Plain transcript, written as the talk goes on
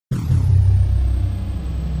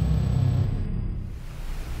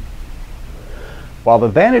While the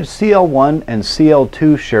Vantage CL1 and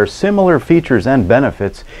CL2 share similar features and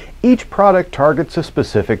benefits, each product targets a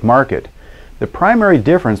specific market. The primary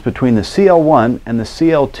difference between the CL1 and the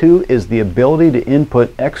CL2 is the ability to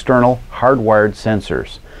input external hardwired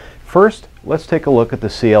sensors. First, let's take a look at the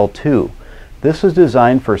CL2. This is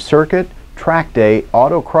designed for circuit, track day,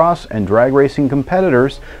 autocross, and drag racing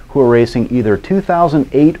competitors who are racing either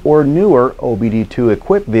 2008 or newer OBD2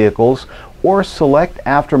 equipped vehicles or select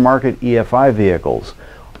aftermarket EFI vehicles.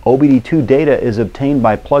 OBD2 data is obtained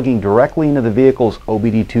by plugging directly into the vehicle's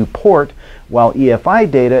OBD2 port, while EFI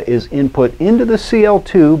data is input into the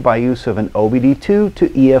CL2 by use of an OBD2 to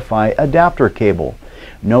EFI adapter cable.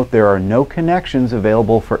 Note there are no connections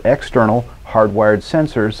available for external hardwired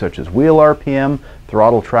sensors such as wheel RPM,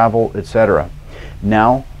 throttle travel, etc.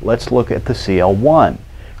 Now let's look at the CL1.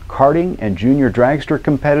 Karting and junior dragster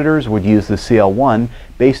competitors would use the CL1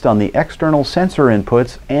 based on the external sensor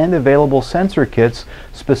inputs and available sensor kits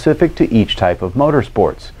specific to each type of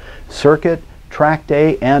motorsports. Circuit, track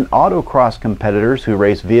day, and autocross competitors who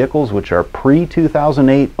race vehicles which are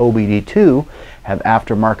pre-2008 OBD2, have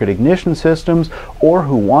aftermarket ignition systems, or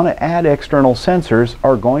who want to add external sensors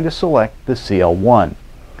are going to select the CL1.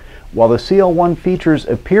 While the CL1 features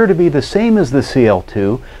appear to be the same as the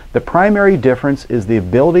CL2, the primary difference is the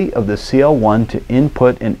ability of the CL1 to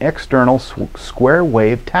input an external square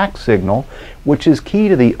wave tach signal, which is key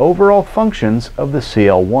to the overall functions of the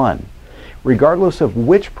CL1. Regardless of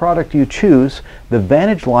which product you choose, the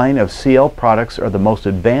Vantage line of CL products are the most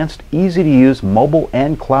advanced, easy-to-use mobile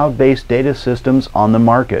and cloud-based data systems on the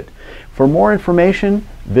market. For more information,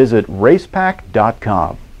 visit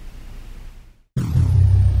racepak.com.